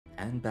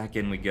And back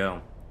in we go.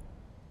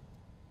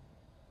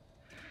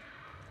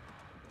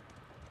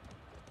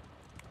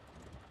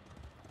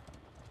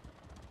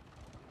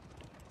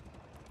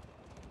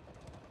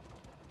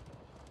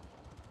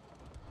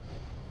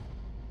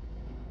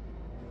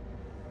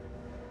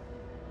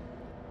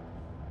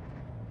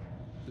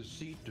 The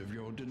seat of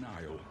your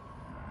denial,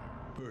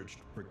 perched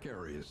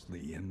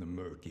precariously in the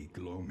murky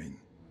gloaming.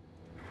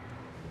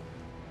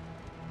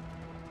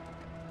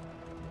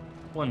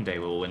 One day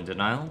we'll win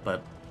denial,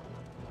 but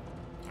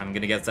I'm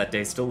gonna guess that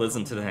day still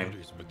isn't today.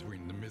 Boundaries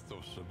between the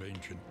mythos of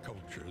ancient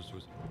cultures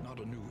was not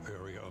a new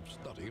area of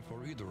study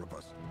for either of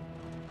us.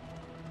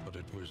 But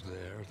it was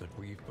there that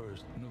we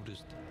first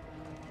noticed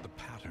the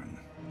pattern.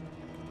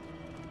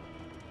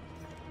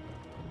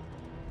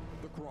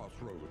 The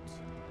crossroads,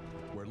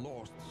 where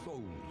lost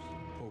souls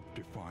hope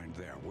to find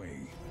their way.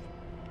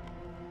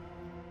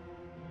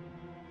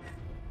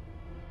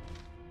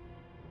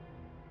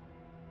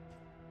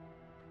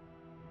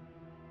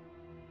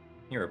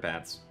 Here are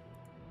paths.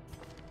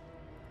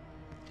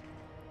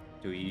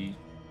 Do we...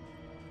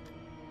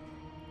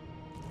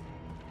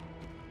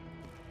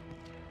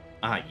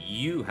 Ah,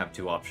 you have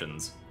two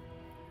options.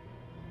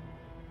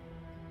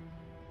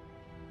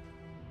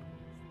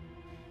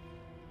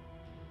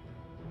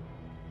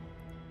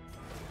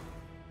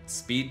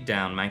 Speed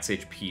down, max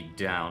HP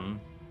down.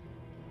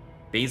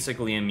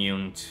 Basically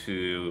immune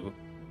to...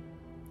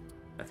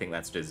 I think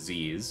that's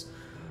disease.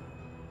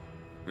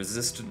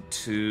 Resistant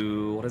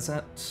to... what is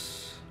that?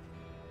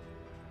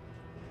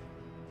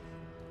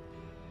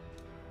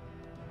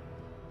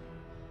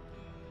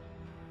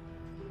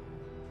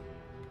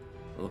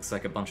 Looks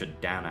like a bunch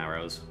of down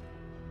arrows.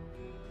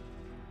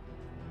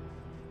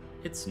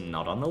 It's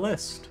not on the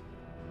list.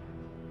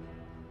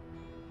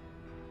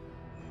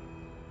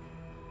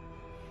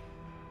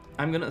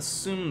 I'm gonna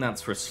assume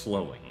that's for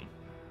slowing.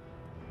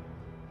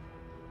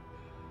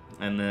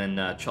 And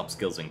then chop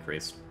skills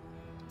increased.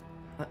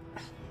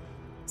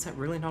 Is that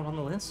really not on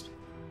the list?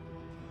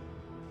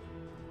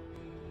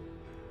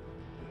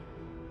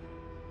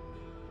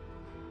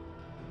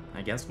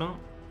 I guess not.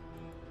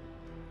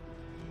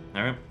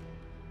 Alright.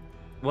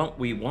 Well,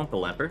 we want the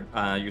leper.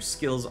 Your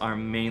skills are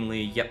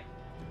mainly, yep,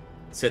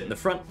 sit in the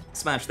front,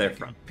 smash their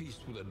front. Peace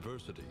with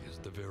adversity is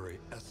the very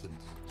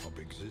essence of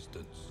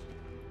existence.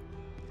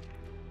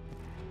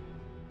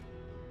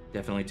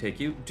 Definitely take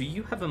you. Do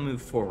you have a move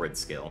forward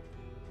skill?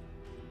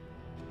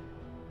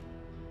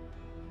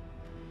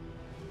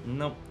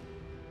 Nope.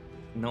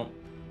 Nope.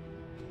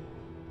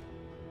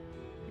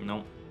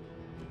 Nope.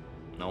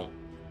 Nope.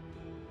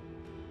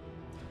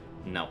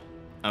 No.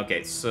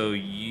 Okay, so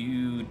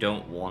you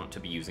don't want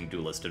to be using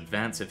Duelist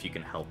Advance if you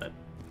can help it.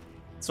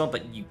 It's not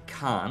that you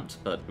can't,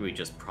 but we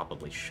just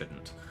probably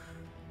shouldn't.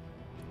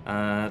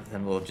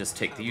 Then we'll just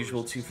take the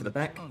usual two for the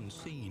back.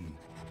 Unseen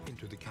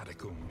into the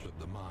catacombs of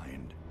the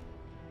mind.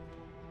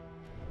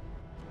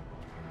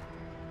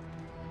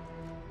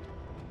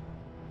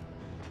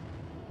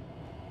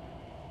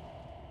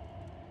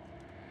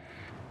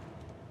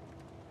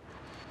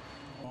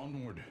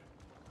 Onward.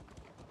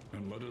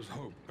 And let us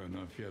hope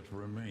enough yet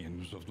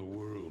remains of the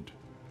world.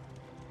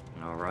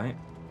 Alright.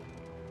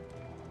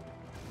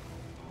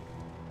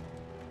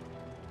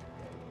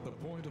 The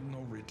point of no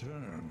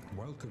return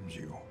welcomes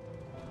you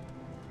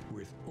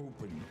with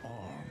open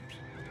arms.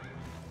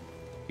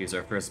 Here's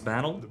our first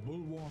battle. The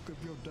bulwark of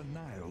your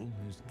denial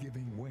is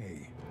giving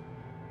way.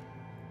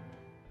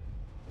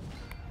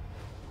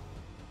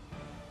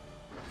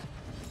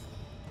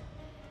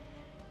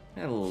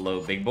 Hello,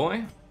 big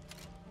boy.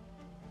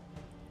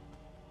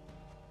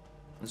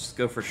 Let's just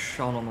go for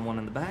shot on the one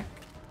in the back.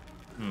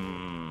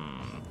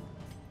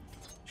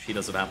 She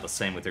does about the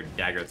same with her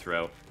dagger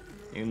throw.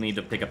 You need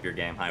to pick up your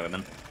game,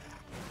 Highwayman.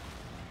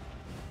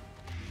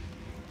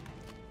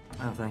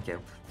 Oh, thank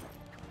you.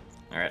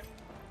 Alright.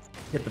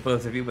 Hit the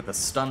both of you with a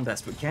stun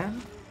best we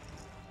can.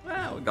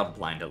 Well, we got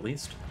blind at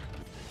least.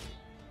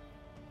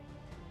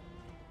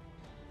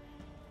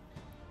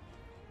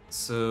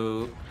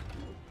 So...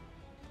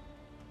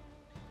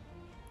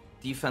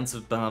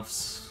 defensive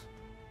buffs...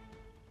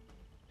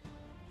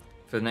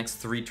 For the next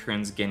 3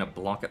 turns, gain a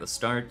block at the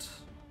start,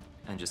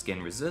 and just gain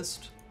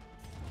resist,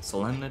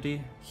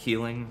 solemnity,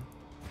 healing,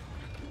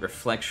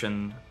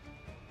 reflection,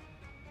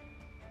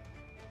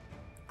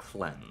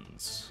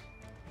 cleanse.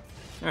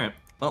 Alright,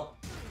 well,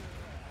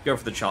 go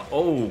for the chop.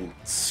 Oh,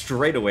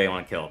 straight away on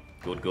a kill.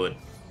 Good, good.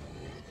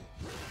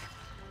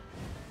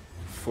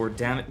 4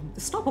 damage.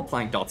 Stop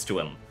applying dots to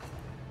him.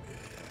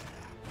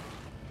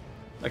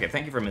 Okay,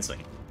 thank you for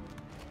missing.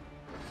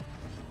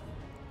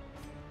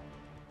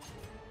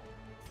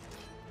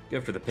 Go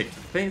for the pick to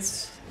the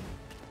face.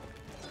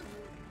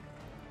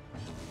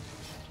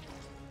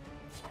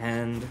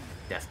 And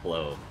death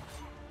blow.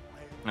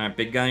 Alright,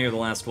 big guy, you're the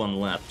last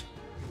one left.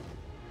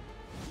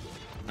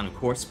 And of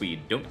course we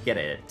don't get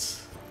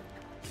it.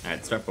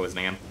 Alright, start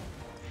poisoning him.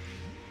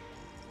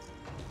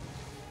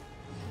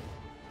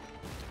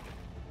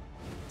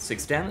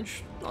 Six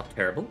damage, not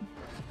terrible.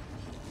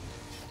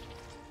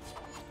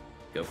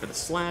 Go for the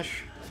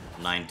slash.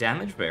 9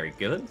 damage, very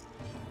good.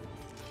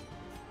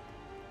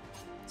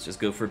 Let's just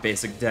go for a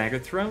basic dagger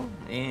throw.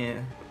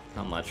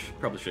 Not much.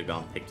 Probably should have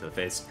gone pick to the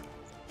face.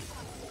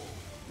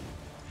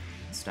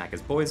 Stack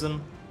his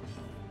poison.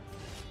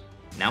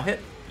 Now hit.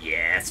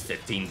 Yes,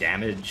 15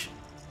 damage.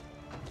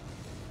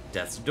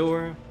 Death's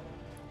Door.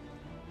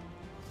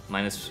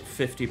 Minus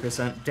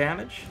 50%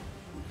 damage.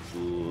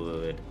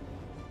 Good.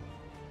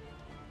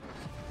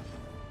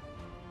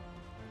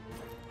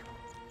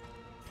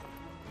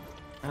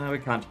 We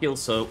can't heal,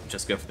 so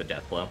just go for the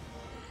death blow.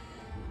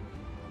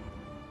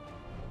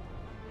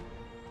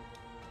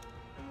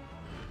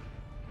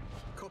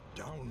 Cut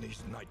down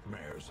these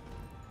nightmares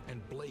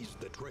and blaze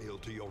the trail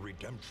to your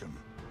redemption.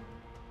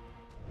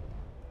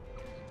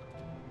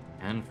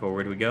 And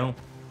forward we go.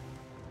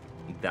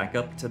 Back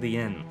up to the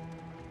inn.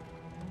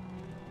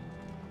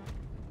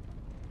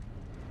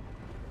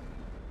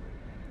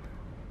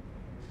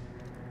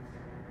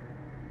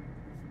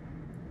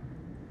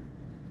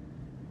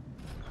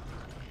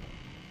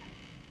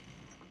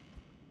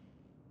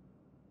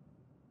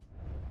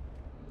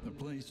 The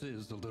place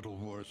is a little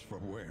worse for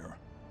wear,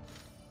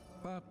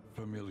 but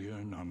familiar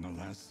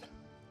nonetheless.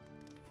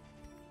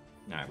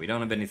 Alright, we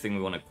don't have anything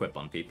we want to equip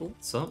on people,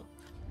 so...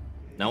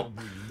 Nope.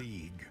 Every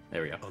league,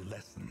 There we go. a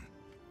lesson.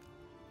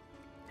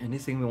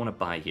 Anything we want to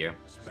buy here?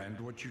 Spend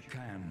what you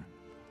can,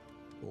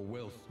 or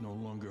wealth no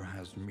longer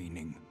has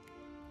meaning.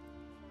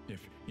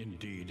 If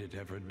indeed it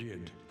ever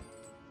did.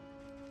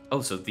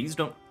 Oh, so these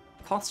don't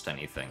cost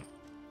anything.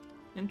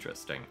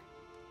 Interesting.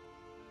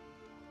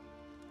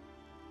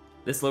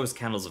 This lowers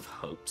Candles of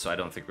Hope, so I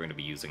don't think we're going to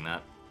be using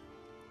that.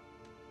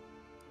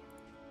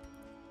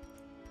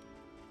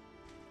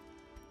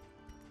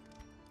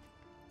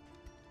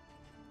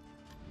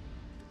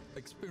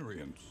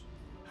 Experience,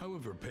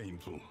 however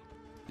painful,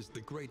 is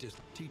the greatest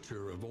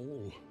teacher of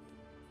all.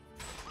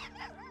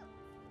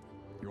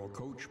 Your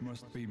coach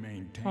must be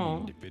maintained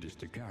Aww. if it is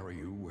to carry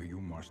you where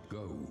you must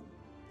go.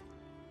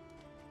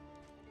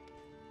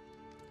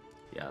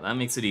 Yeah, that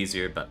makes it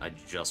easier, but I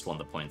just want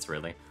the points,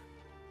 really.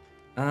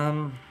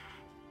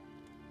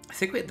 I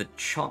think we had the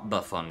chop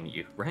buff on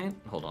you, right?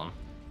 Hold on.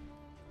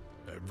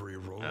 Every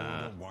road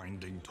a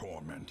winding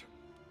torment.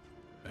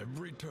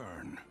 Every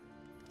turn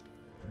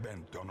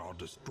bent on our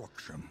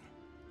destruction.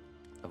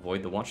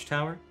 Avoid the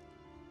watchtower?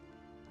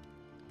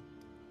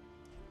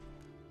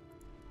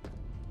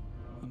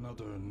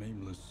 Another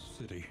nameless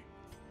city.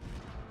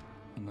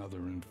 Another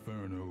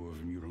inferno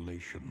of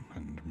mutilation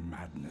and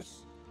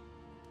madness.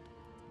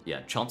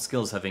 Yeah, chop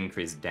skills have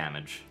increased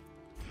damage.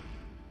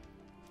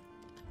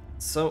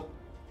 So,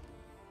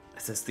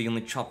 is this the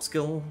only chop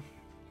skill?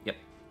 Yep.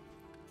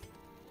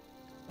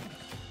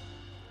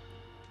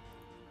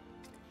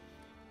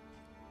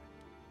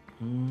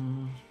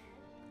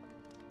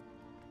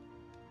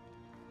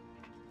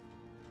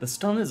 The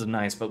stun is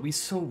nice, but we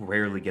so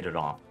rarely get it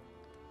off.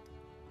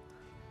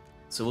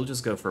 So we'll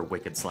just go for a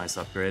Wicked Slice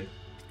upgrade.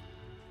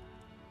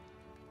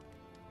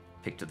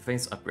 Pick to the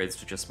face upgrades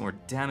to just more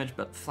damage,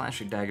 but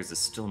Flashing Daggers is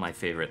still my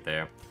favorite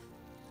there.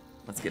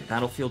 Let's get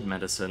Battlefield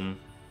Medicine.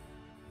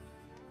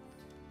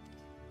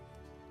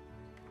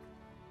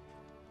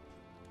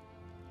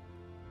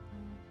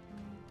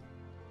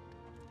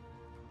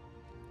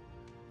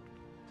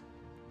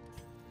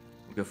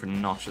 We'll go for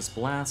Noxious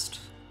Blast.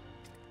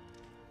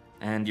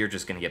 And you're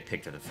just gonna get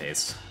picked to the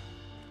face.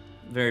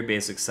 Very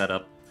basic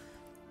setup.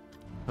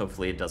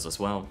 Hopefully it does us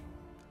well.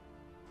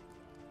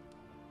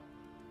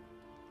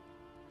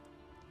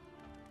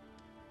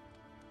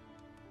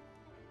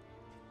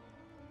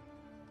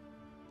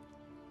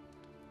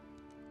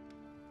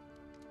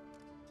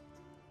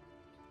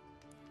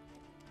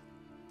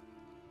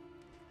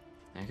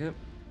 Okay.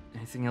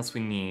 Anything else we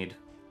need?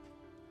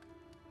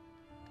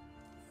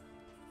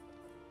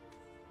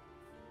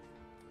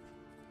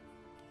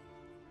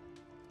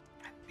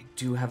 We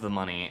do have the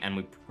money, and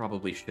we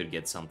probably should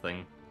get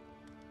something.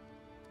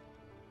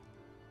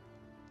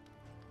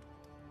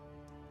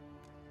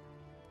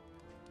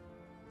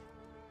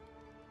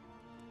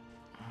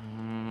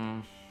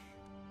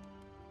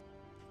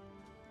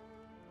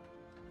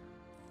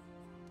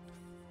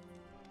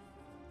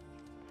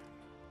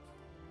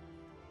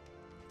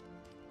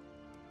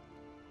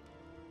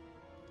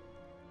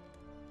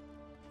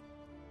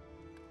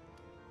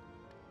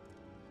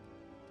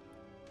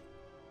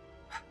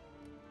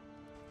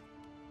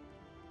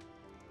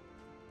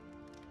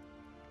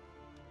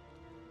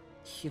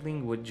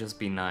 Healing would just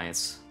be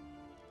nice.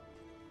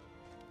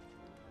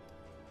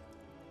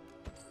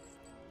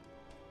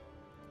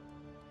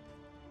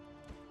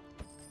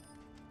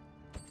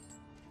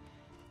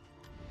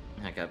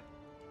 Okay.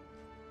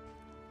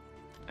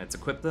 Let's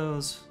equip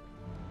those.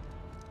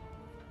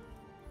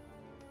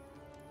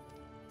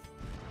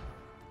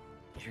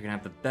 You're gonna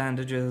have the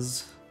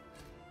bandages.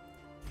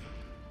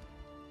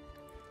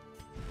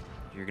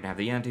 You're gonna have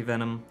the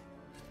anti-venom.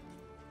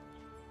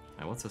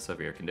 Now, what's the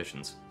severe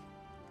conditions?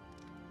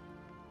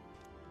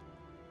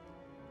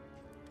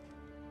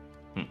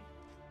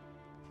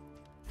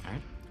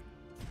 Alright.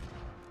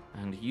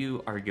 And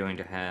you are going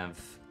to have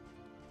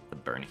the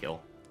burn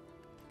heal.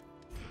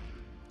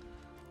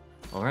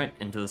 Alright,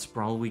 into the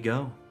sprawl we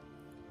go.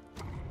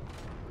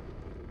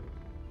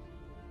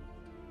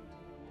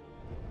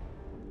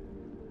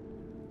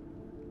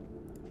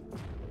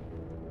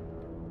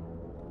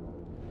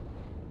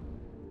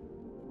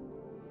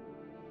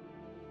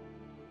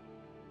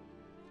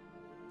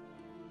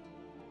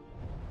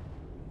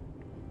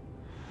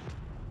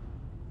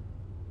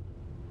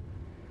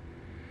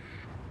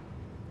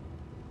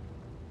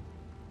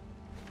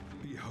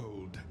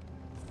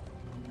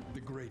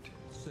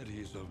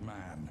 cities of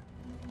man,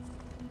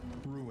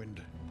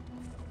 ruined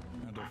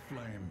and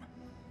aflame.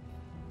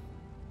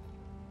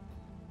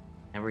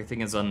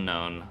 Everything is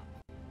unknown.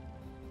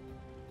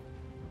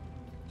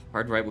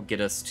 Hard right will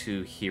get us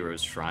to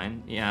Hero's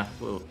Shrine. Yeah,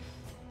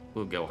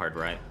 we'll go hard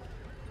right.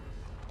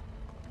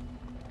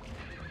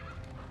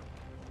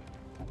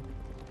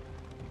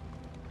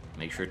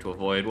 Make sure to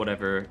avoid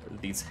whatever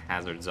these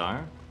hazards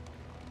are.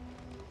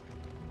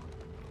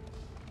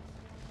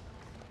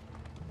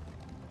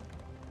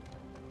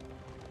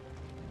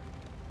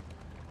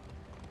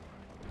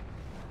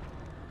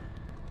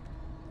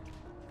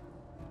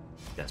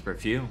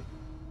 Desperate few.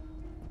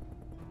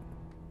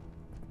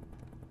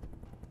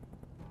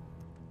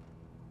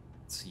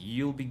 So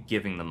you'll be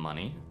giving them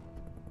money.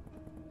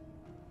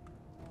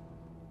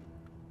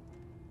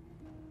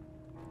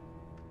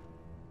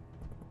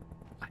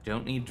 I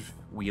don't need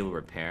wheel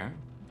repair.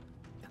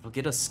 It'll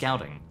get us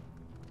scouting.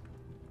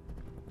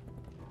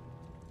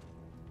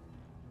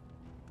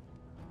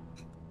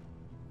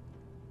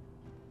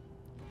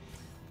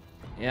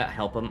 Yeah,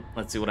 help him.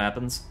 Let's see what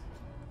happens.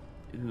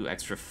 Ooh,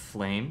 extra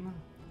flame.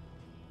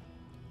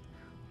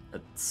 A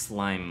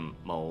slime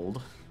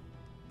mold.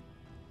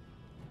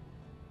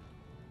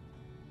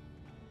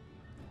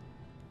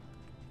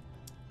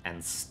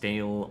 And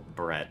stale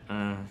bread.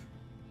 I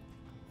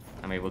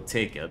mean, we'll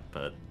take it,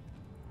 but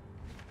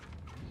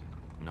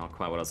not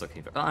quite what I was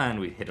looking for. Oh, and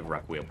we hit a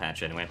rock wheel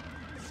patch anyway.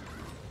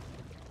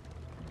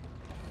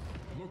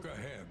 Look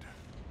ahead.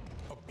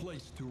 A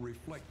place to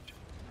reflect,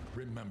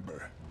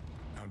 remember,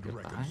 and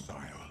Goodbye. reconcile.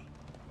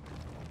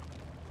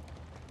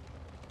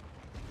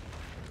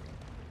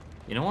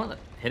 You know what?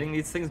 Hitting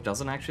these things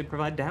doesn't actually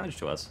provide damage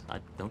to us. I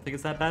don't think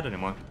it's that bad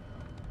anymore.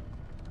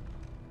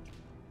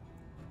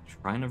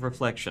 Shrine of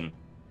Reflection.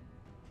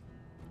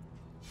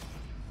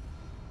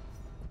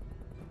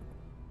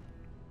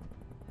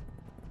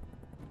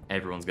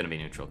 Everyone's gonna be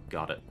neutral.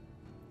 Got it.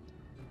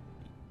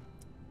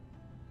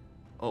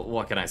 Oh,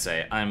 what can I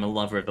say? I'm a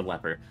lover of the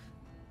leper.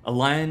 A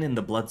lion in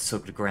the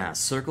blood-soaked grass,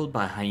 circled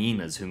by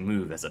hyenas who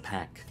move as a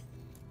pack.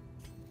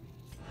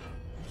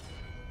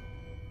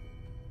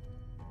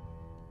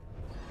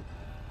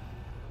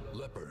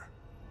 Leper.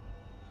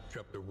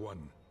 Chapter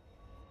 1.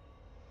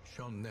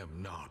 Shun them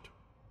not.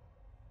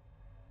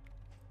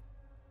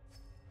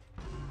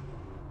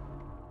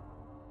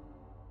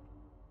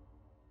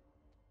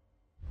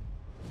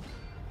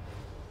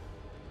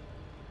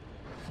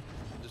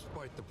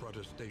 Despite the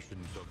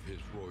protestations of his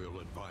royal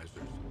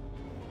advisors,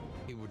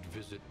 he would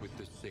visit with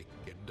the sick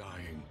and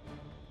dying,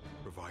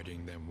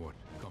 providing them what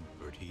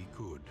comfort he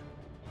could.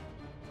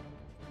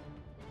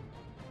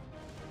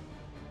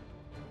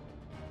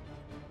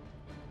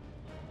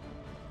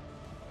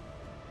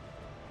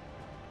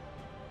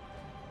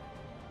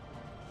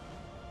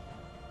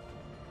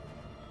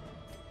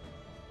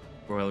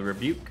 Royal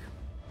Rebuke.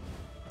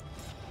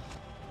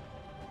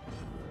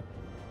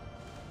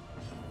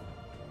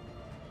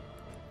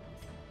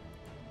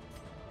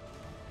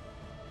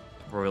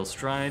 Royal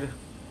Stride.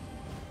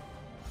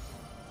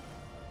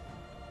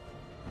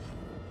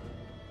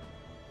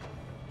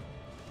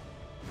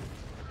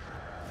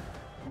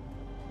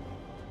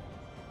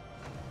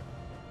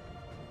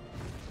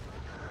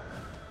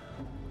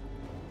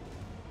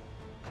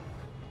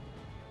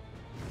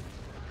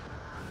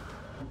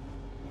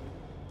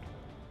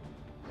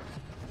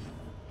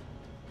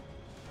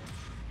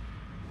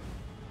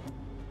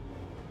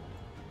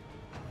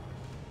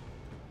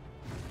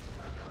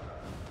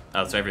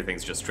 Oh, so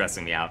everything's just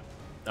stressing me out.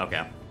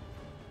 Okay.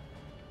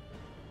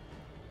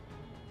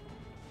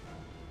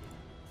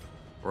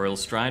 Royal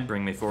Stride,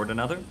 bring me forward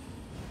another.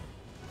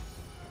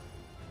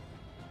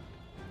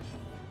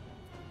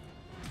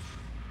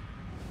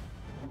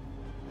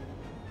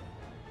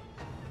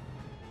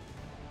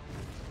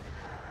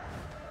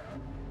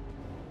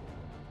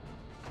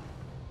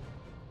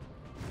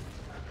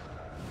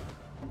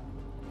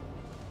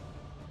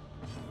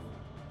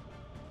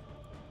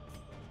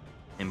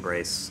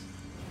 Embrace.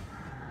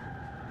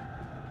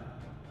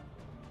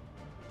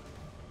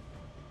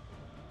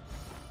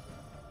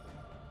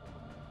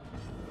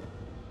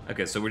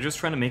 Okay, so we're just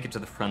trying to make it to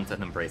the front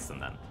and embrace them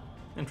then.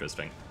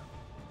 Interesting.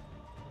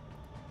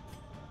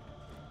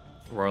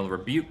 Royal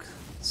Rebuke,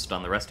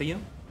 stun the rest of you.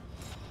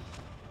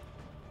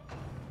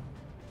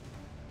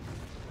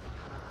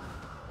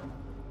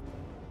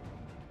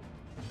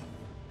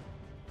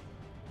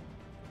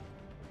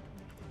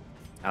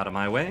 Out of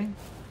my way.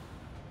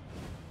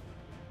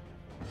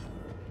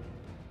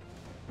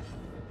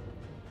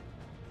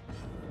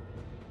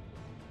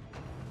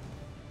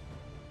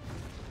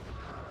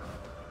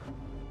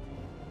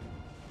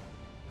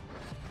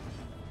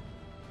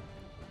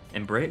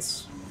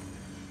 Embrace.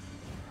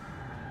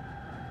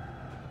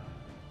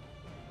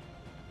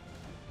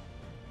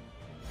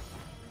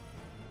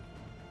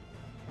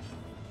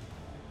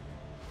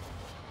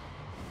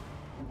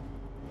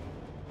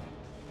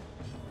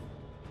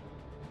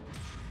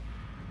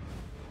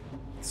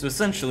 So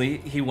essentially,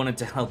 he wanted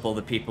to help all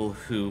the people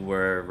who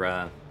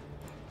were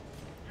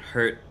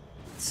hurt,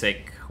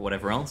 sick,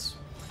 whatever else,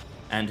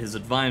 and his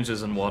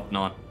advisors and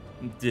whatnot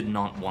did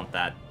not want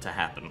that to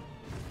happen.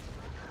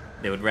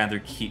 They would rather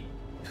keep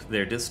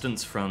their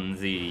distance from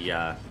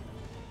the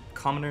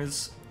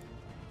commoners.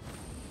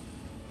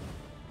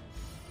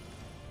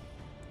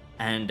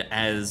 And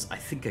as, I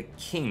think, a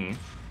king,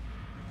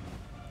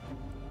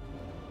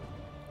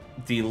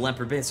 the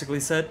leper basically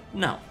said,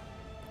 no.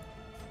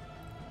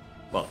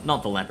 Well,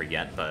 not the leper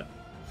yet, but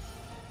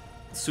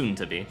soon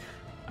to be.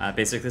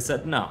 Basically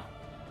said, no.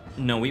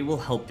 No, we will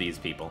help these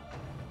people.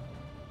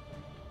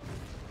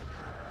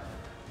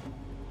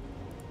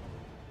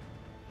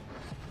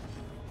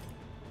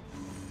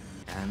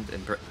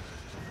 And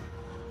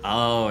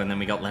oh, and then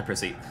we got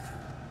leprosy.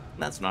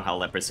 That's not how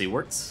leprosy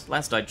works.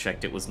 Last I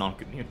checked, it was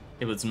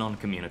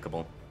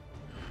non-communicable.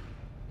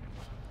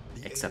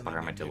 Except for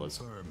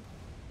armadillos.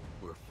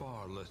 Were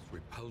far less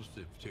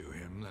repulsive to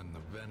him than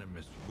the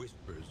venomous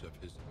whispers of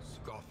his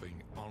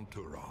scoffing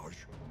entourage.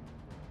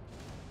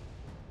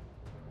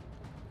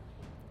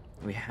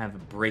 We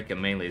have break a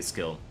melee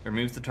skill.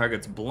 Removes the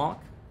target's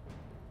block,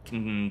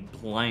 can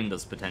blind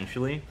us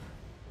potentially,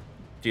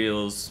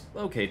 deals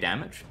okay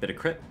damage, bit of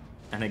crit,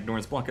 and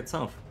ignores block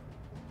itself.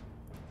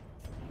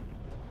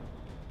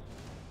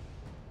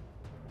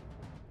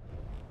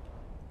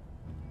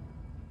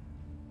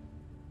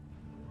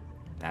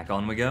 Back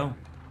on we go.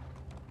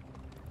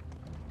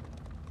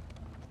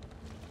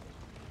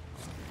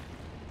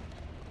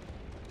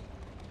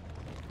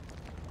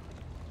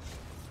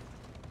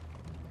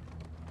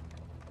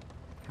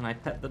 Can I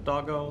pet the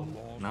doggo?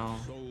 No.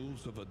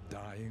 Souls of a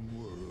dying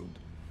world,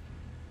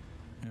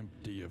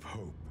 empty of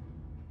hope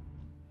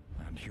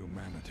and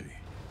humanity.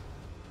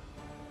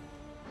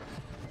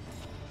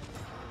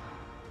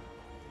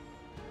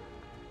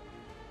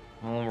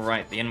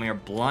 Alright, the enemy are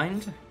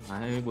blind.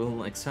 I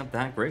will accept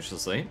that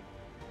graciously.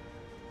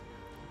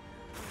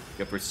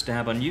 Go for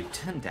stab on you,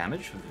 10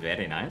 damage,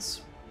 very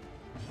nice.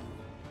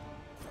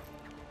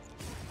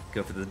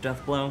 Go for the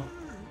death blow.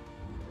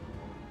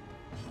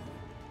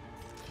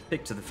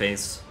 Pick to the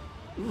face.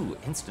 Ooh,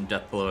 instant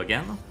death blow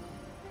again.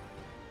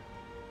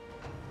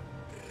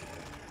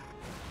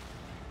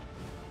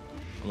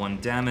 One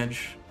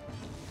damage.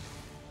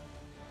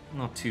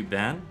 Not too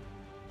bad.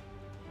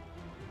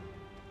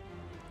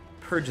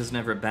 Purge is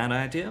never a bad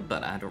idea,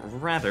 but I'd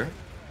rather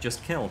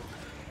just kill.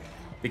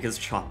 Because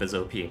Chop is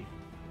OP.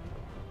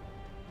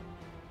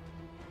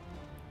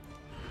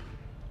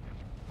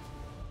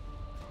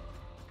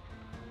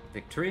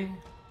 Victory.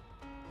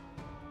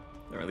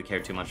 Don't really care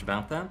too much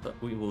about that, but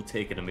we will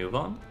take it and move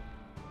on.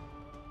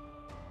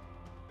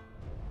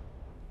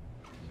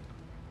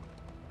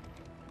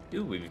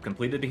 Ooh, we've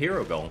completed a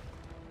hero goal.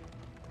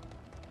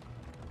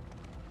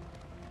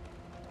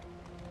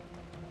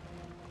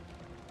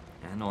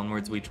 And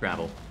onwards we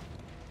travel.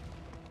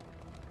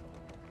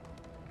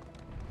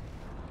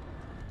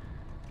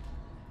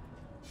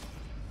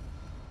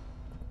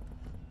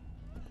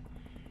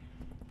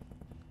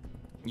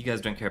 You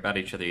guys don't care about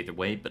each other either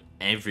way, but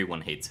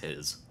everyone hates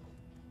his.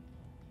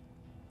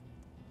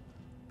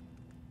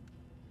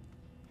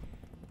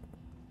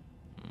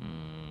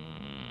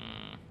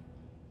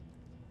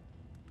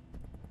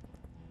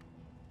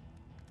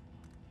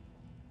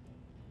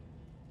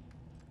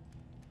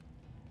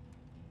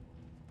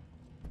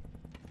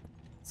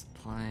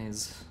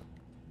 Supplies.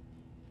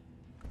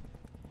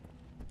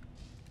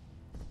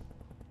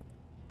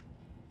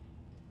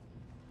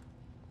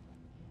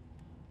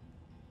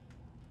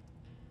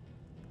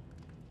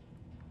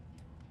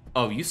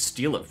 Oh, you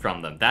steal it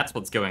from them. That's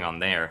what's going on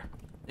there.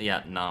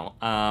 Yeah, no.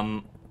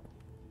 Oh,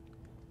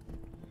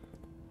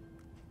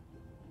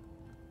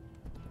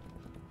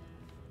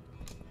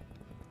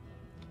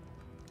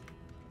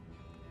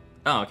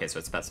 okay, so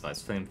it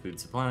specifies flame food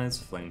supplies,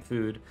 flame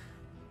food,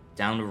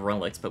 down to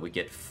relics, but we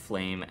get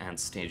flame and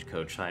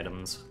stagecoach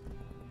items.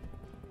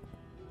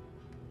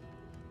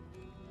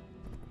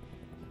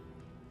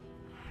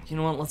 You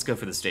know what, let's go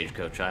for the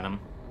stagecoach item.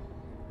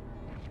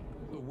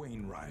 The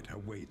Wainwright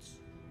awaits,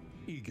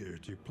 eager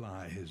to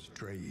ply his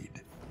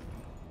trade.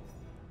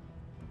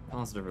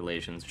 Positive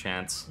relations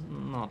chance,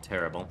 not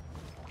terrible.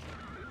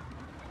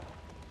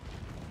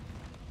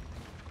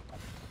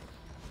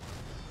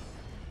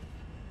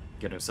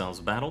 Get ourselves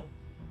a battle.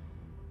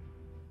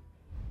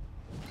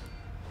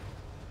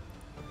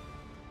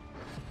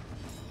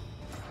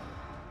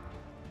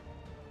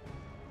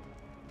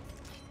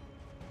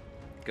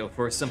 Go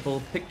for a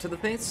simple pick to the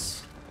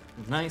face.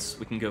 Nice.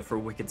 We can go for a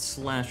Wicked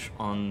Slash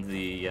on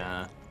the,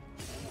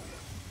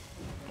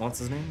 what's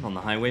his name? On the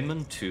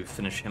Highwayman to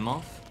finish him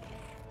off.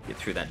 Get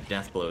through that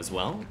death blow as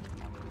well.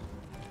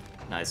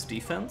 Nice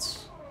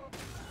defense.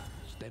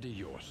 Steady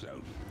yourself.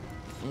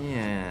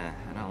 Yeah,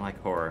 I don't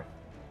like horror.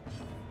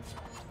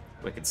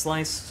 Wicked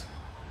Slice.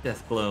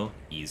 Death blow.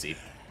 Easy.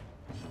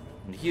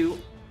 And you.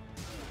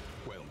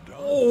 Well done.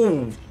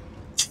 Oh!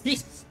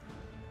 Jeez!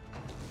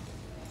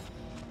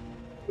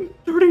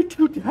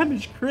 32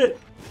 damage crit!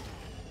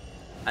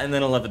 And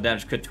then 11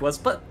 damage crit to us,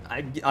 but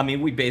I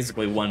mean, we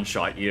basically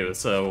one-shot you,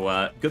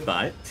 so,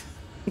 goodbye.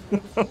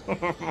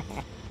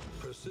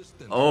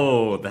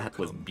 Oh, that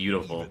was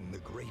beautiful. Even the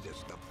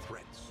greatest of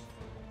threats.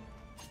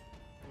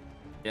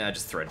 Yeah,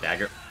 just throw a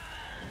dagger.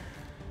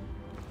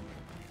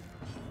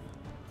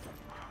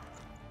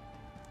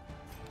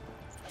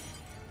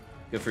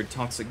 Go for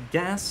toxic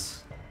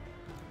gas.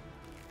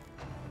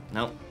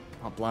 Nope,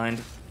 not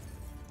blind.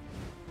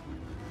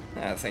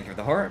 Thank you for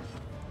the heart.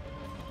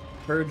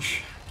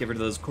 Purge, get rid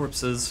of those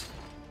corpses.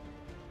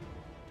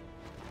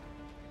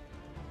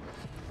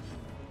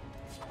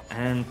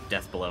 And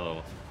death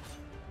blow.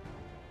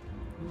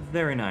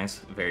 Very nice,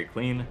 very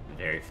clean,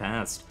 very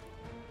fast.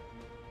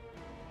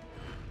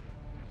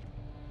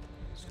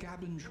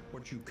 Scavenge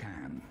what you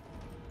can,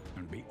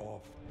 and be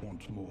off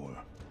once more.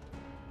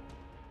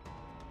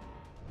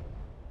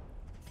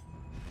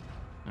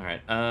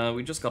 Alright,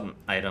 we just got an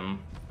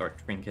item, or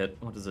trinket.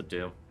 What does it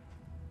do?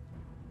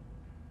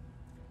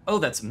 Oh,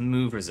 that's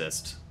move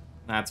resist.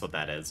 That's what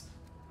that is.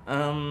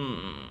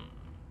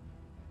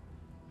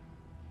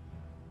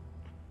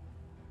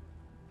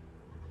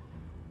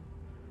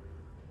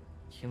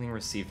 Healing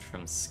received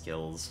from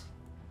skills.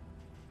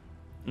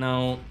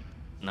 No.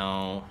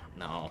 No.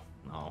 No.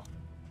 No.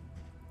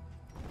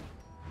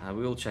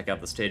 We will check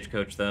out the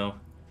stagecoach, though.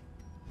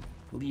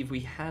 I believe we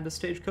had a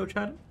stagecoach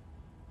item?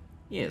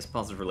 Yes,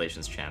 positive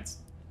relations chance.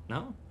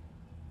 No?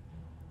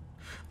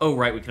 Oh,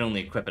 right, we can only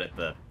equip it at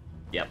the...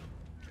 Yep.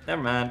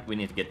 Never mind, we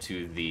need to get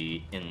to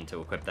the inn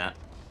to equip that.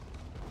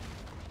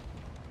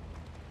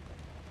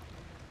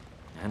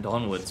 And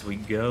onwards we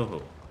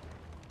go.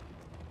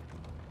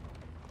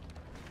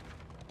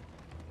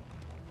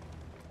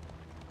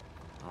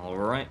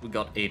 Alright, we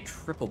got a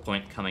triple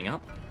point coming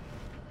up.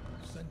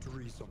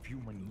 Centuries of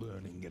human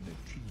learning and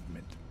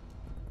achievement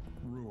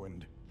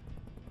ruined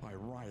by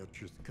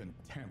riotous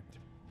contempt.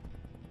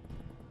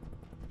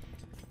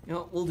 You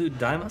know, we'll do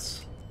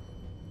Dymas.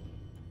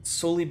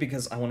 Solely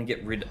because I want to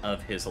get rid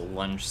of his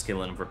lunge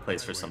skill and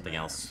replace for something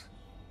else.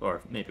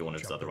 Or maybe one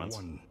of his other ones.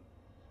 1.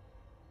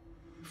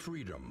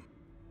 Freedom.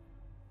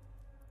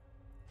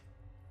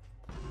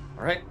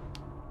 Alright,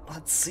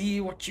 let's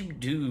see what you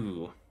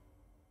do.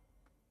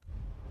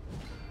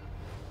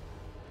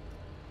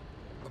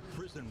 A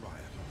prison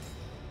riot.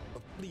 A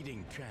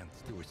fleeting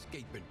chance to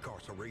escape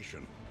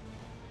incarceration.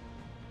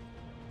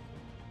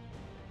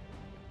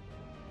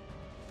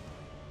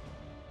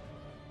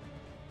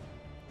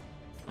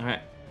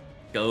 Alright,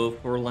 go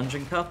for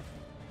lunging cuff.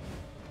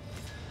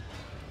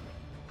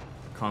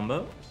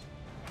 Combo.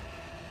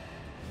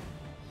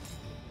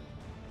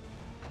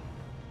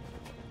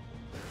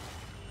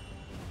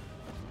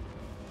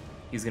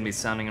 He's gonna be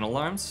sounding an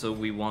alarm, so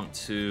we want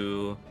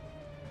to...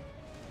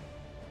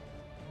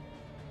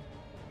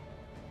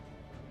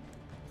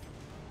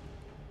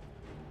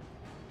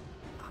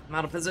 I'm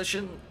out of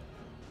position.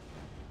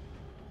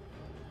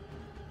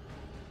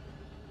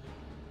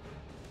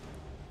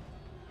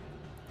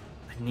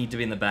 I need to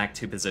be in the back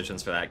 2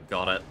 positions for that.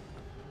 Got it.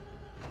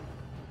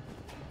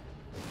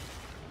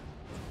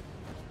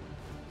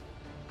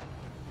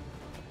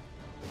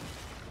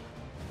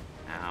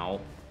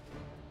 Ow.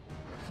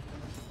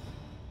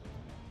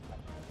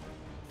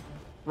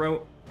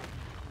 Throw.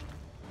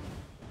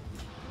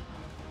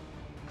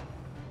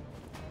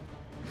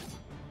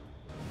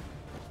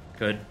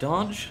 Good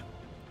dodge.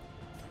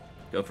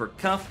 Go for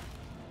cuff.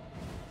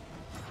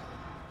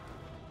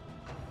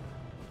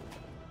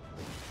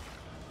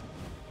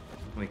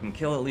 We can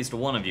kill at least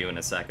one of you in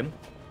a second.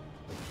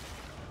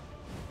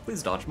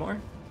 Please dodge more.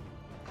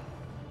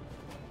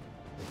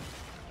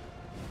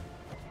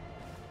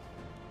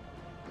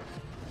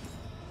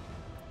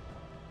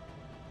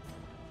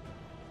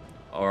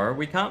 Or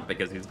we can't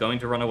because he's going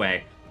to run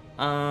away.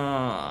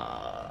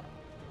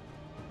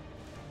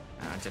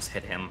 Just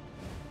hit him.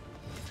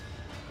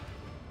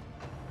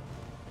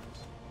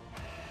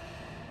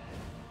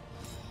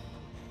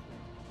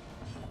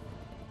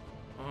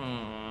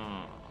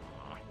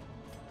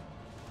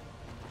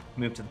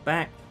 Move to the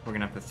back. We're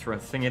gonna have to throw a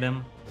thing at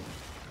him.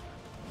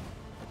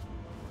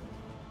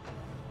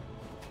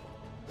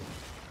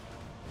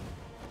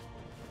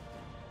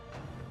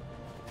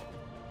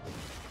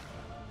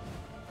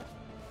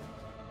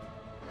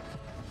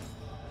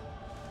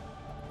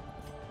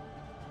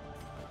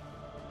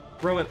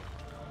 Throw it.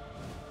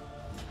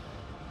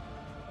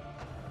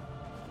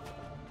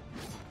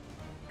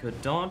 Good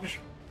dodge.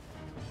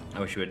 I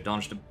wish you had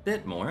dodged a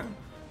bit more,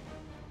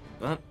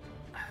 but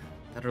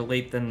better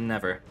late than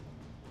never.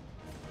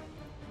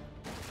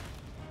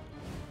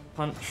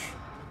 Punch.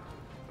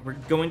 We're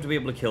going to be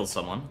able to kill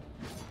someone.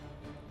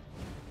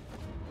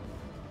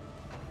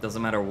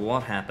 Doesn't matter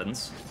what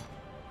happens.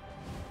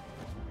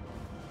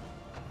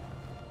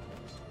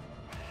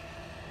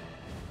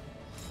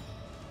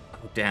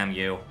 Oh, damn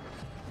you.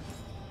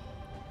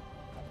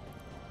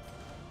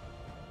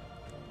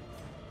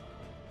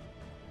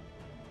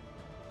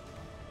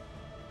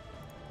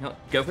 No,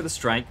 go for the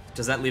strike.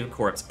 Does that leave a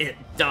corpse? It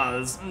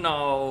does.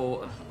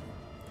 No.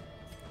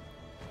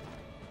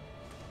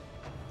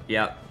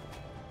 Yep.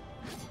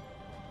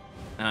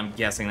 And I'm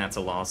guessing that's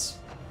a loss.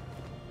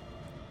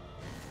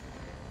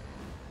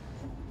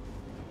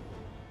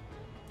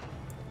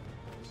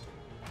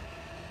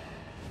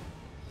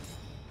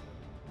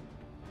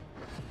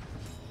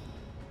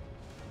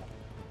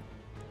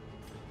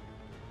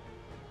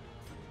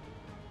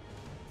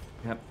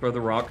 Yep, throw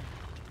the rock.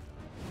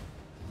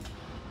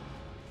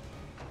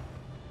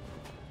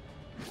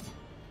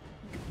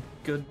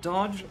 Good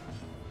dodge.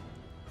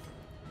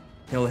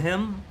 Kill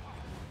him.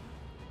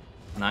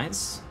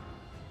 Nice.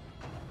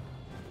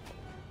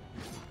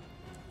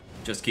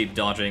 Just keep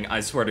dodging.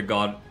 I swear to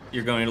God,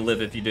 you're going to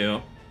live if you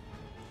do.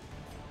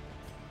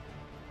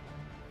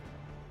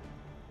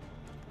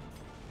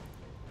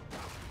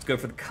 Let's go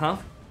for the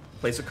cuff.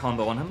 Place a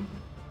combo on him.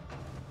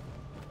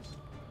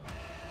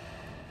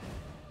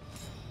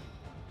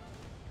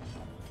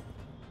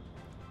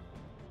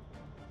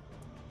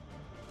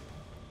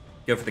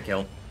 Go for the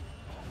kill.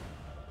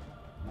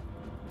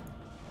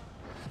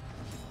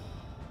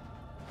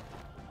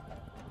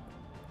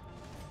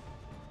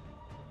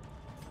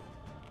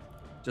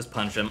 Just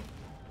punch him.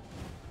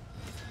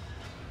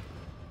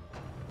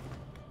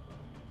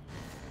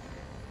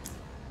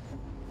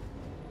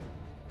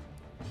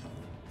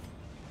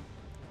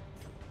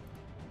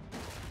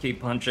 Keep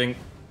punching.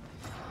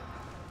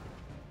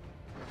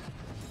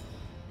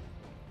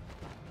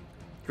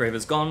 Grave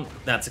is gone.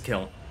 That's a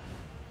kill.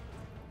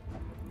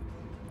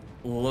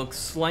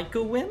 Looks like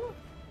a win?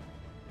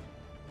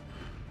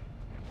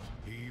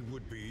 He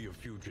would be a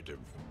fugitive,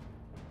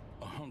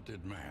 a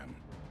hunted man,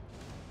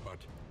 but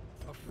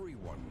a free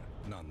one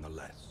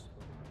nonetheless.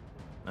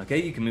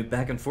 Okay, you can move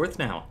back and forth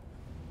now.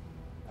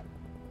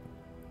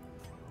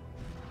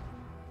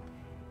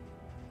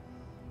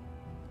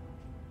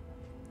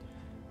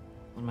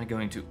 What am I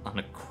going to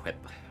unequip?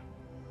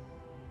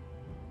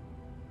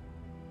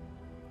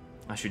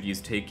 I should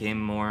use take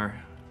aim more.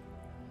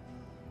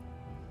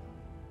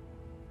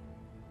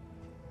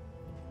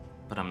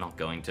 But I'm not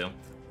going to.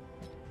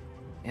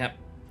 Yep,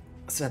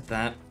 set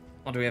that.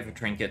 What do we have for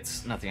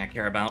trinkets? Nothing I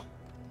care about.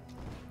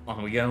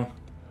 On we go.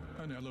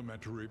 An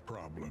elementary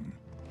problem,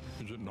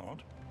 is it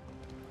not?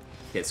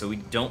 Okay, so we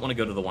don't want to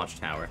go to the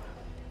watchtower,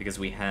 because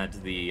we had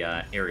the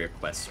area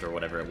quest, or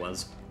whatever it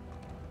was.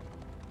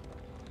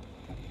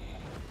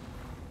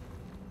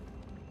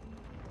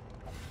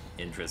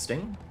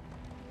 Interesting.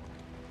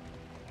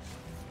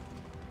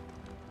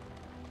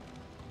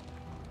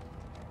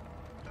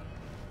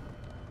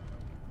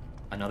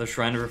 Another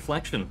Shrine of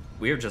Reflection.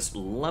 We are just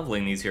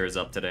leveling these heroes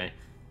up today.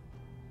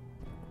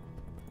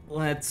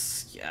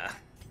 Let's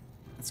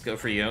go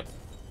for you.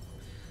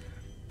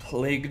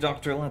 Plague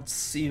Doctor, let's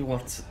see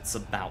what it's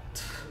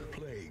about.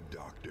 Plague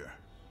Doctor.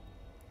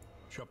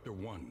 Chapter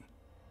 1.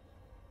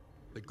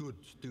 The Good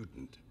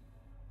Student.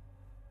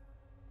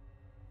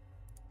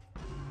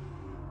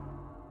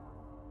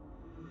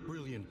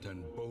 Brilliant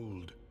and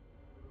bold,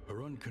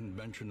 her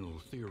unconventional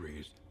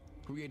theories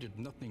created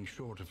nothing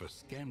short of a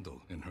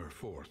scandal in her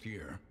 4th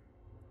year.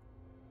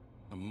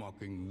 The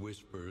mocking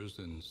whispers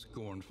and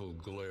scornful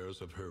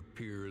glares of her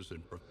peers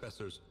and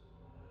professors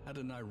had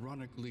an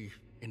ironically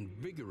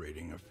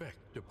invigorating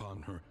effect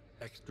upon her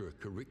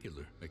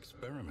extracurricular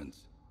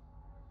experiments.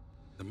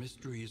 The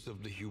mysteries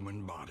of the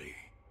human body,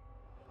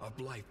 of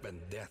life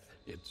and death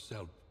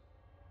itself,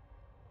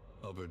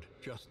 hovered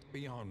just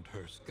beyond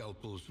her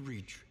scalpel's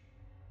reach.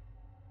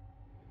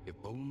 If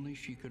only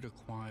she could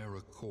acquire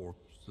a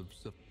corpse of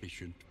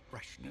sufficient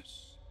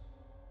freshness.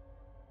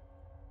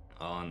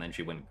 Oh, and then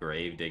she went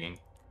grave digging.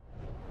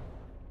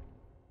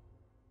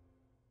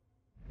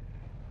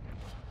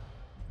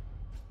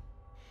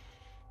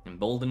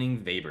 Emboldening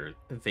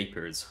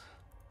vapors.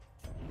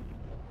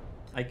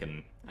 I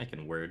can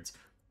words.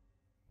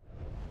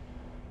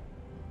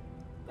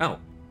 Oh.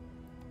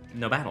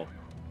 No battle.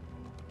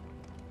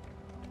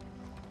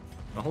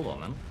 Oh, hold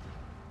on then.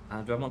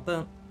 Do I want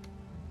that?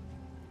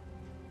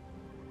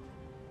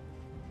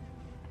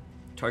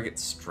 Target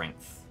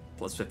strength.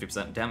 Plus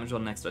 50% damage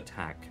on next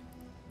attack.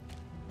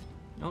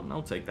 Oh,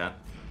 I'll take that.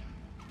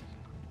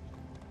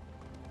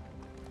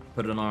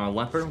 Put it on our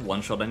leper,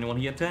 one-shot anyone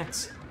he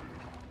attacks.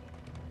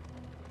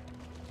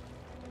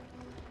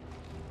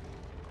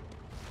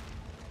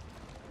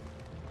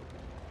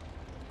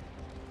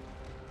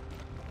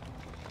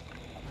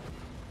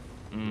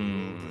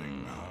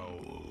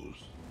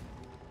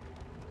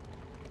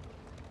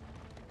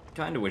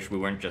 Kinda wish we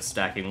weren't just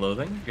stacking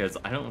loathing, because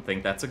I don't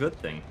think that's a good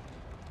thing.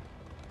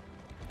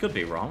 Could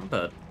be wrong,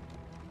 but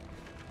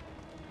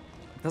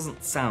it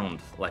doesn't sound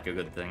like a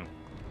good thing.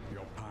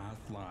 Your path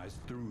lies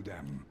through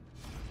them,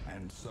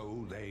 and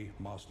so they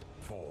must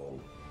fall.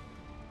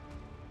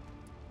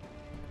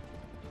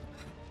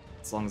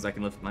 As long as I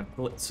can lift my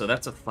bullet. So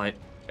that's a fight.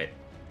 Wait,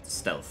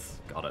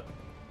 stealth. Got it.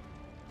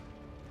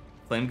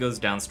 Flame goes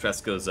down, stress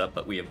goes up,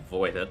 but we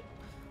avoid it.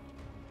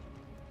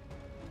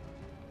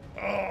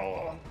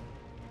 Oh.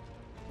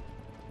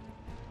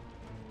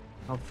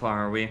 How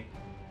far are we?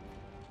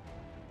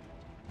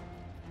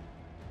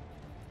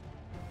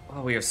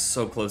 Oh, we are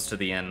so close to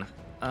the end.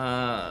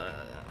 Not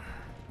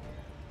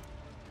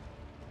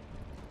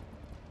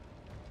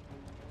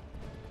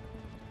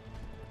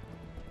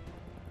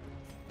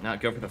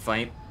go for the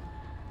fight.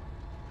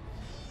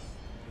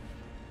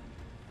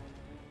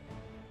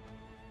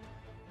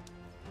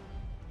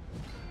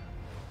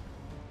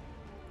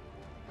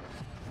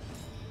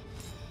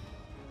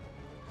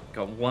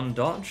 Got one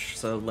dodge,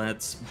 so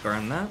let's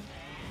burn that.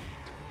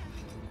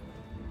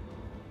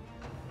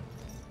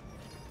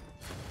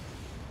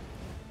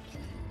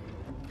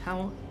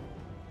 How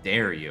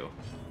dare you?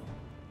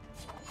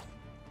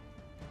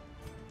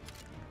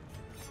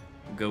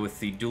 Go with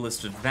the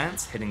Duelist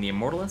Advance, hitting the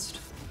Immortalist.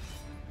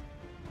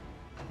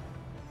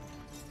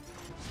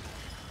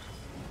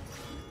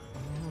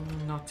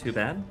 Not too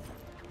bad.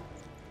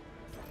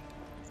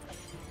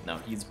 No,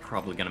 he's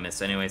probably gonna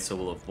miss anyway, so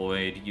we'll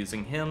avoid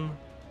using him.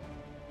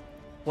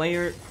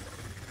 Player.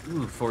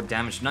 Ooh, 4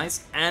 damage,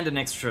 nice. And an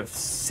extra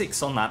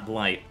 6 on that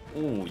Blight.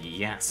 Ooh,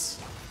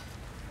 yes.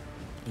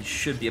 He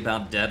should be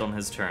about dead on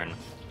his turn.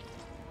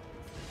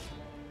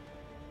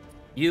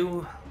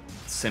 You,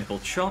 simple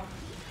chop.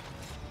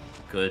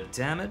 Good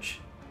damage.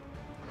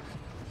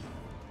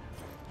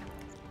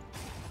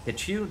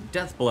 Hit you,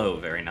 death blow,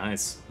 very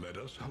nice. Let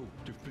us hope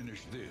to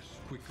finish this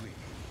quickly.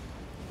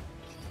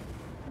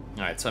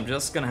 Alright, so I'm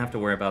just gonna have to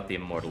worry about the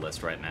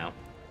Immortalist right now.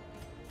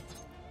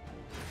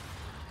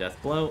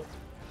 Death blow.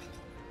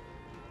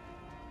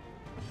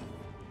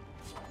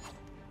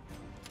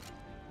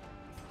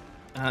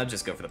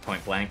 Just go for the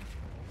point blank.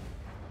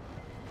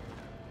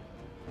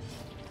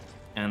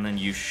 And then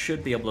you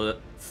should be able to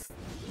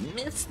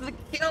miss the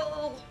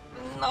kill.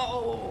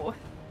 No.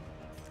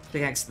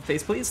 Big axe to the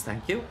face, please.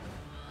 Thank you.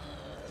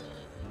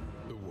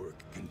 The work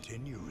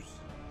continues.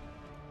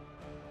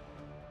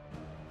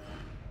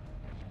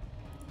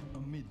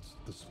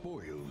 Amidst the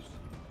spoils,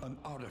 an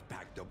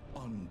artifact of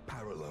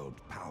unparalleled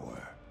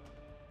power.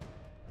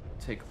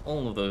 Take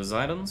all of those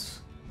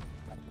items.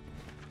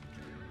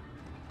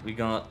 We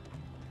got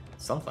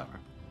Sunflower.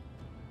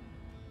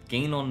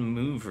 Gain on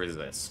move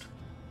resist.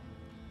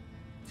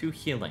 2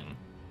 healing.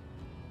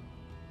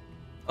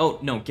 Oh,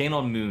 no, gain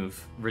on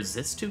move.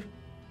 Resist 2?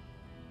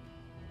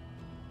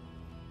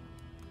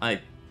 You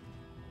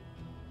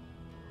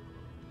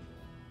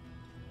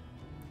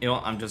know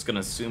what, I'm just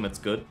gonna assume it's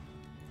good.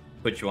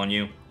 Put you on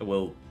you.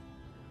 We'll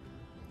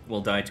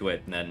die to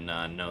it and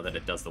then know that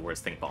it does the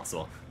worst thing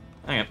possible.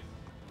 Okay.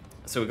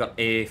 So we got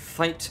a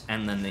fight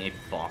and then a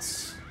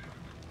boss.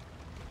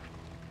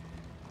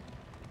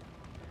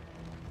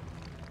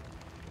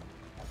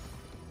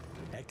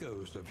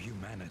 Echoes of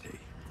humanity,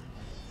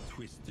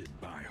 twisted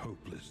by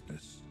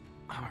hopelessness.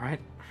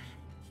 Alright.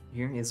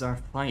 Here is our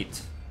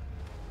fight.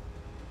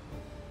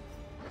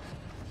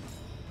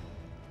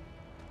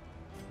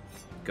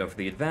 Go for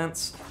the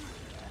advance.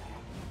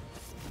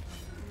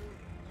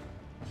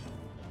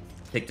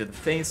 Pick to the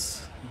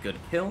face. Good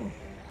kill.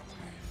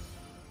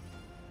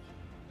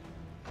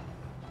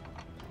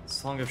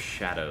 Song of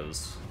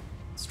Shadows.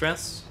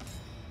 Stress?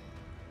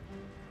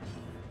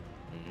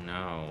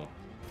 No.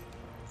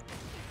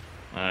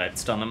 Alright,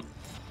 stun him.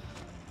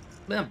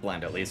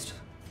 Blind at least.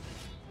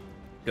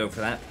 Go for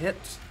that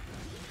hit.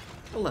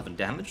 11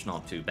 damage,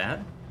 not too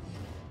bad.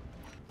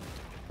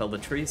 Fell the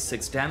tree,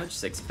 6 damage,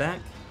 6 back.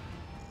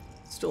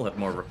 Still have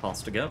more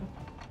riposte to go.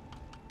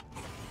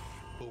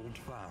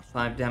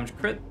 5 damage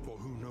crit. For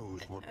who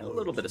knows what And a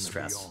little bit of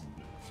stress.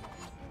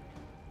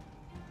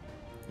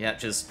 Yeah,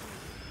 just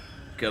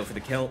go for the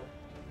kill.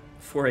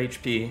 4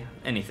 HP,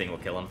 anything will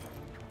kill him.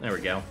 There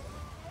we go.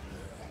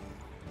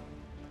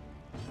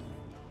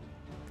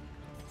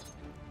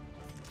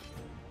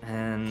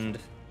 And...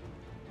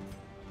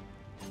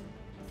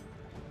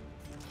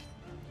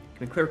 can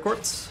we clear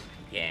quartz?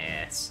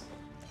 Yes.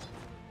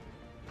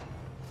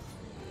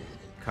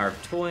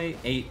 Carved toy,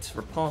 8,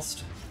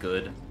 riposte,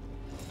 good.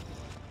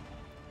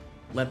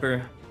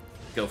 Leper,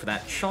 go for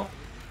that shot.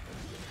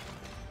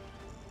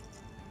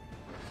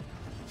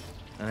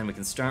 And then we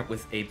can start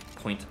with a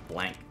point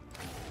blank.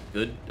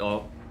 Good.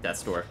 Oh,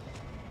 Death's Door.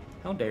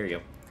 How dare you?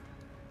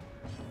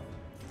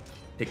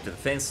 Pick to the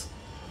face.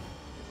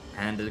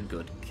 And a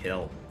good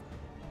kill.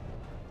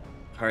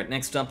 Alright,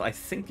 next up I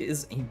think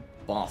is a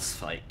boss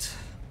fight.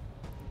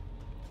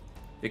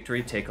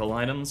 Victory, take all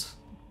items.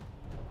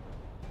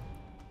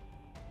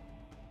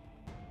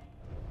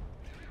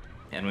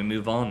 And we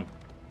move on.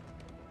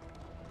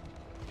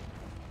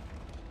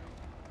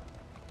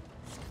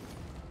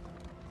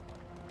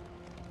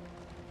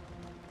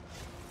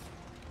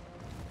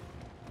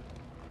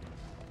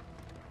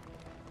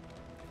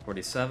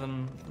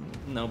 $47,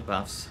 no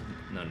buffs,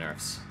 no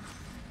nerfs.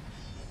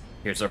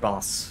 Here's our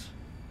boss.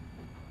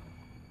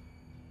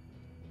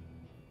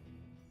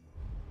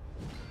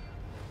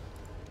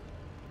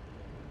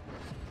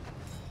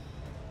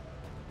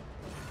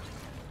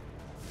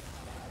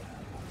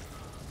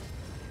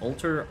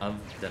 Altar of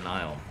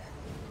Denial.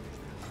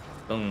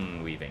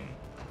 Bone Weaving.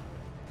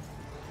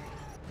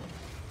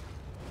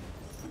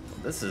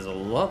 This is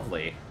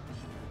lovely.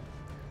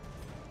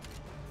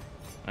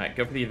 Alright,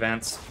 go for the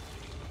advance.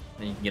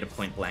 Then you can get a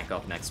point blank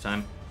off next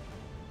time.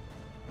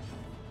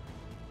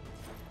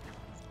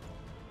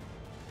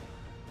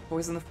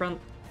 Poison the front?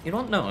 You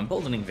don't know,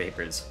 Emboldening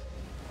Vapors.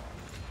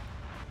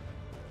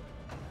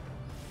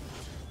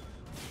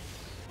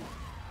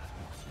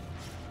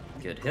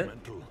 Good hit.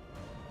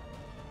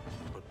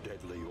 But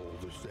deadly all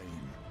the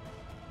same.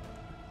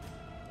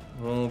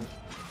 We'll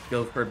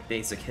go for a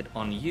basic hit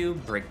on you,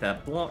 break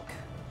that block.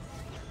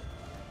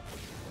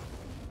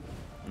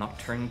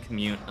 Nocturne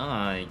Commune.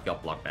 Ah, you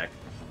got blocked back.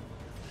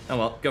 Oh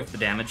well, go for the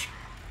damage.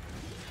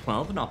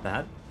 12, not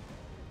bad.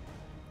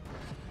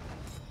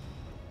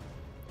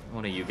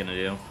 What are you gonna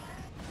do?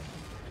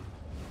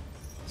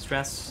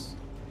 Stress.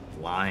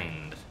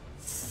 Blind.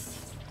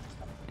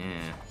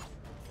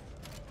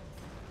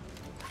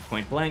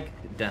 Point blank.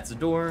 That's a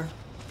door.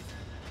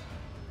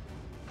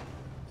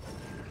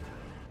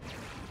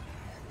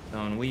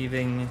 Stone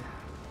weaving.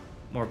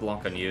 More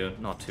block on you.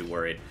 Not too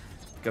worried.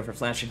 Go for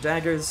flashing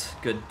daggers.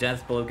 Good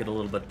death blow. Get a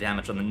little bit of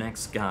damage on the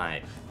next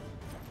guy.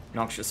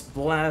 Noxious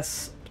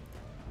blast.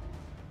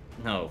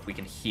 No, we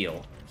can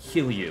heal.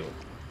 Heal you.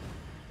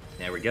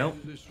 There we go.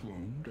 This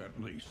wound,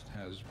 at least,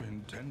 has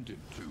been tended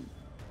to.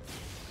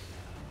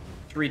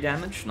 3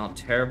 damage, not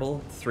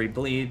terrible. 3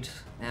 bleed.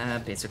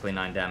 Basically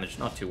 9 damage.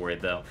 Not too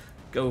worried, though.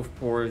 Go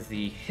for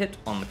the hit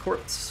on the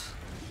corpse.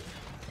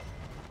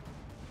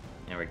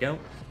 There we go.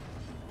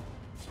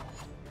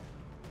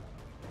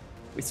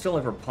 We still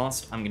have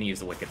riposte. I'm going to use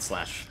the Wicked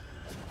Slash.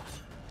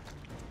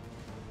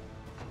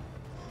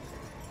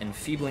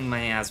 Enfeebling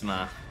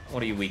miasma.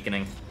 What are you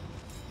weakening?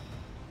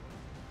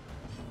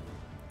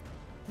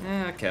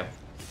 Okay.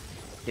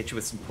 Hit you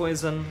with some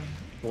poison.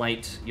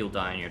 Blight, you'll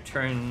die on your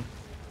turn.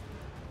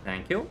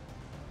 Thank you.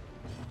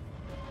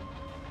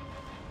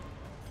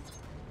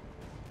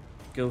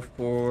 Go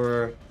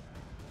for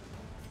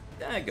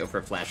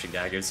flashing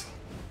daggers.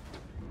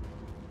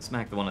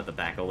 Smack the one at the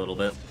back a little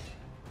bit.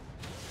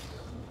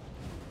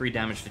 3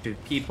 damage to 2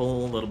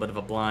 people, a little bit of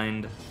a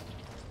blind.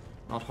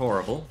 Not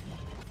horrible.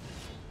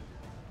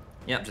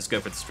 Yep, just go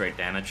for the straight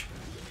damage.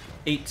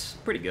 8,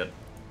 pretty good.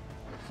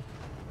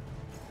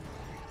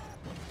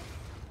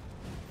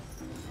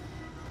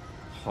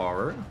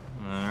 Horror,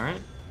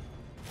 alright.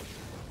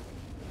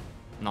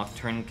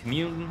 Nocturne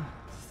Commune.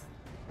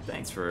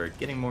 Thanks for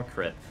getting more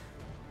crit.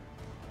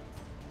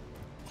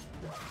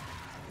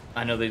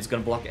 I know that he's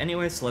gonna block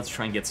anyway, so let's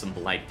try and get some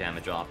blight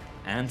damage off.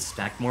 And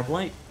stack more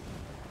blight.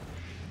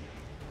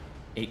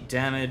 8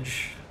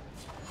 damage.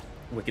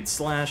 Wicked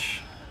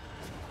Slash.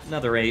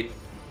 Another 8.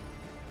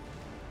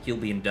 He'll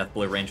be in death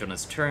blow range on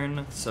his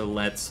turn, so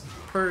let's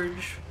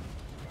purge.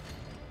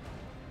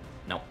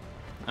 No.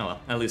 Oh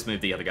well, at least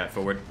move the other guy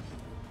forward.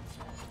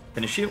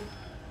 Finish you.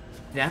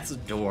 That's a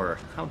door.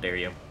 How dare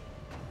you?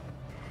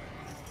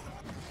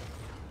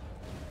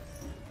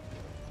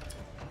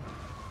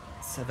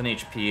 Seven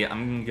HP.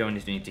 I'm going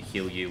to need to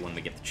heal you when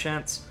we get the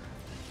chance.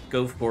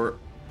 Go for...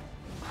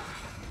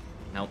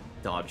 Nope,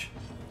 dodge.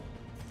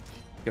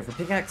 Go for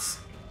pickaxe.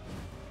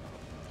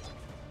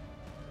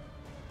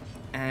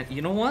 And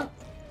you know what?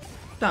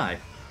 Die.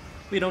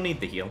 We don't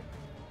need the heal.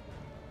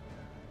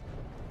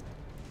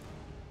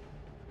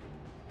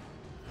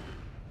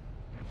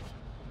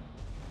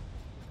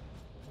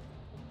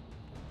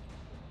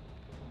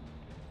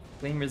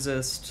 Flame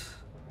resist,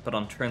 but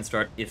on turn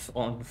start, if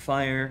on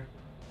fire.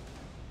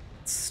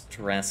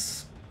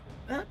 Stress.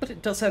 But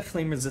it does have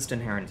flame resist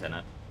inherent in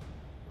it.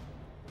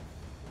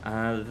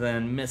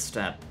 Then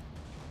misstep.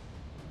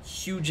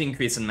 Huge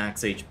increase in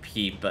max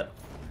HP, but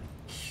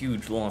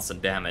huge loss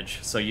of damage,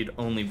 so you'd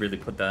only really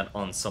put that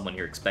on someone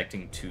you're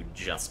expecting to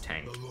just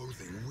tank. The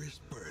loathing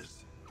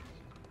whispers.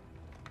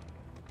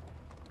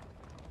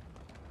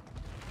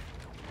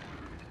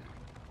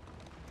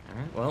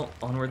 Alright, well,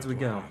 onwards we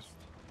go.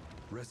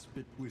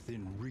 Respite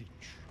within reach.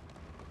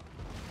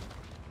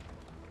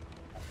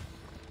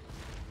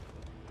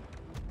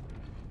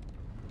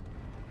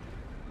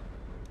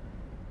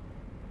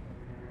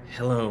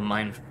 Hello,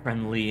 mine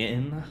friendly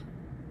inn.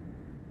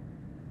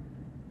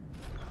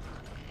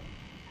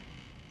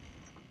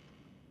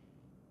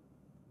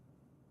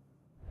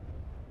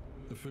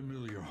 The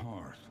familiar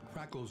hearth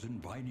crackles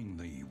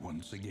invitingly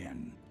once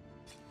again.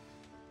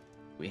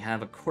 We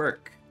have a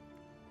quirk.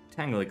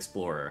 Tangle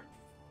Explorer.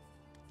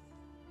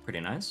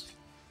 Pretty nice.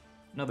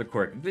 Another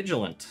quirk.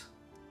 Vigilant.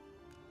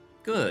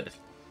 Good.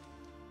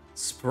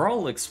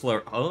 Sprawl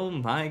Explorer. Oh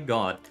my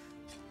god.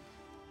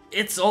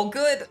 It's all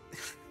good!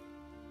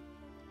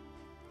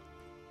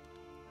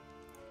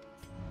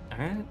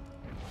 Alright.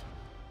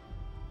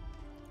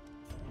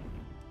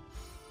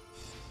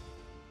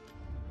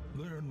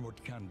 Learn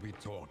what can be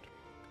taught,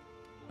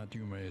 that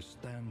you may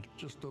stand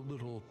just a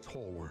little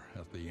taller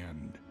at the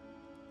end.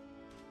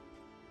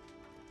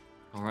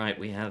 Alright,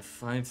 we have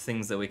 5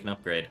 things that we can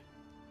upgrade.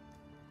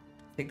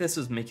 I think this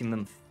is making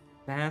them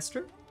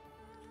faster?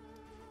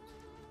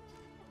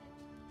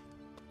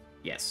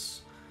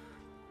 Yes.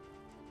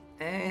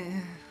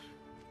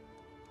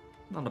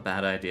 Not a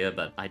bad idea,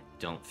 but I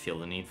don't feel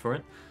the need for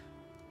it.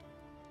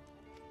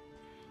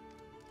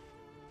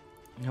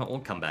 No, we'll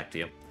come back to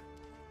you.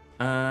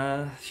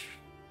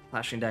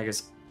 Flashing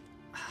daggers.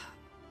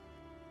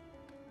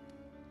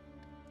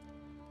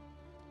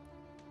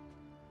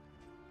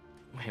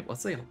 Wait,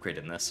 what's the upgrade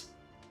in this?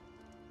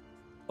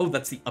 Oh,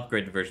 that's the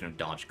upgraded version of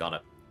dodge, got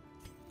it.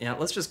 Yeah,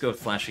 let's just go with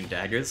flashing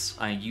daggers.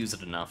 I use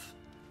it enough.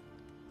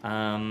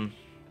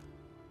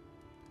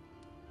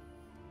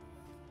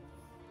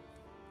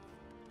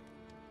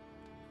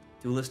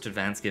 Duelist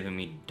Advance giving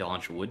me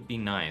dodge would be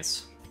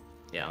nice.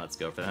 Yeah, let's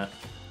go for that.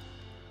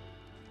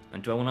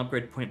 And do I want to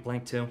upgrade point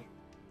blank too?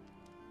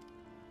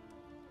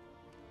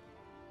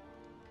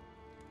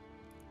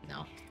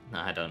 No,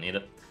 I don't need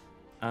it.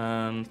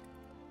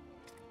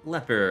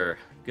 Leper,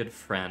 good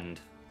friend.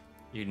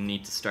 You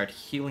need to start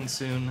healing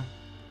soon.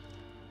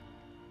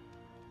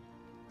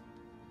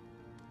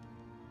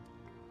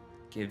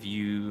 Give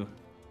you...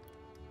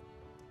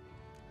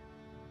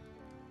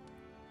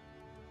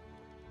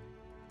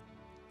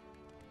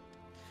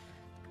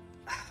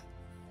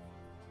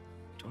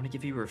 Do I want to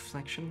give you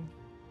reflection?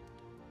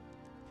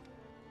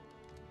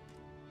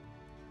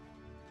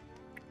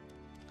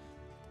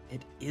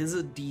 It is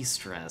a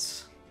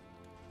de-stress.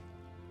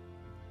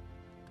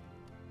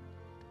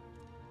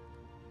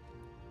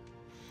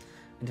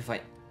 And if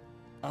I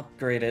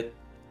upgrade it,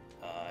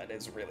 it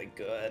is really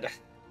good.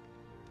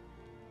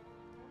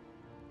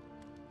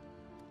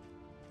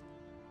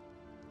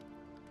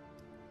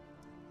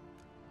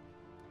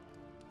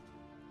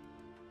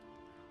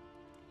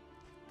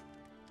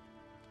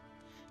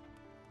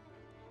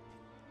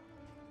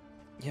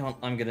 You know what,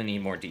 I'm gonna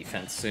need more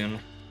defense soon.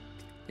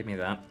 Give me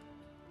that.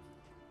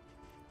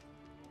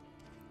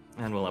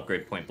 And we'll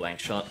upgrade point blank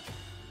shot.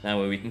 That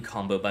way we can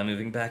combo by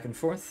moving back and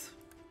forth.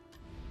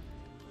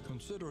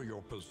 Consider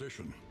your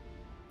position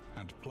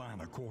and plan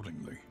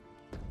accordingly.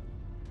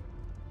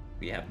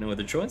 We have no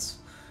other choice.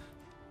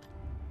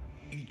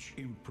 Each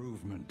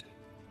improvement,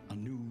 a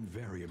new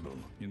variable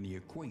in the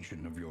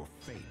equation of your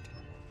fate.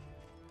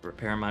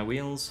 Repair my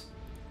wheels.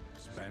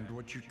 Spend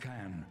what you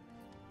can,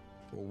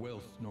 or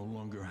wealth no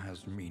longer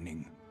has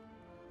meaning.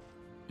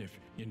 If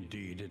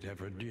indeed it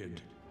ever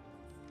did.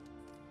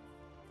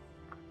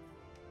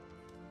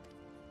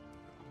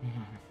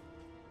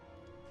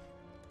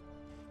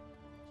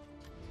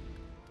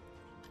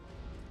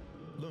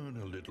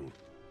 Learn a little,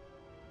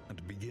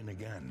 and begin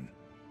again.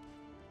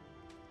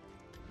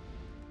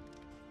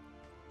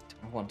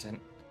 I want it.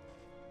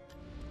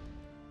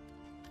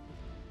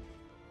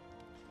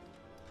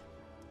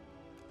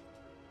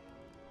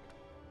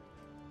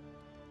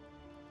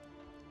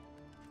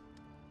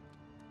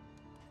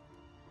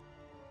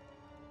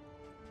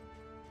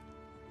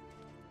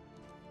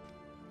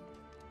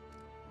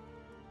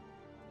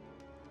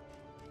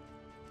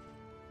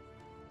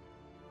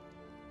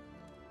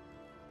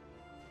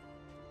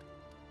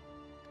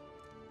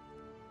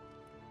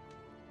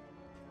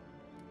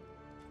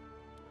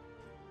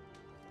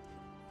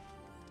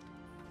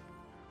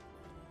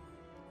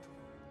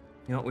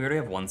 You know what, we already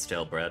have one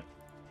stale bread,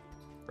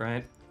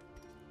 right?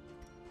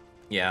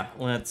 Yeah,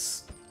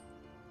 let's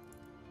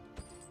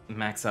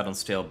max out on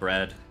stale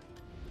bread.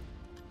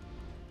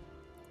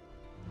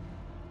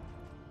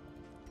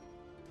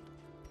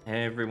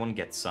 Everyone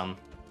gets some.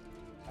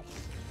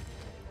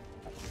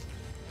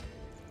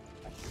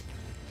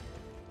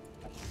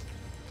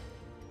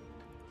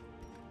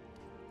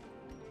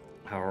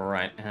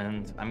 Alright,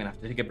 and I'm gonna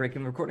have to take a break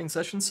in the recording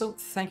session, so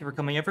thank you for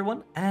coming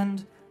everyone,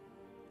 and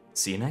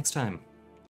see you next time.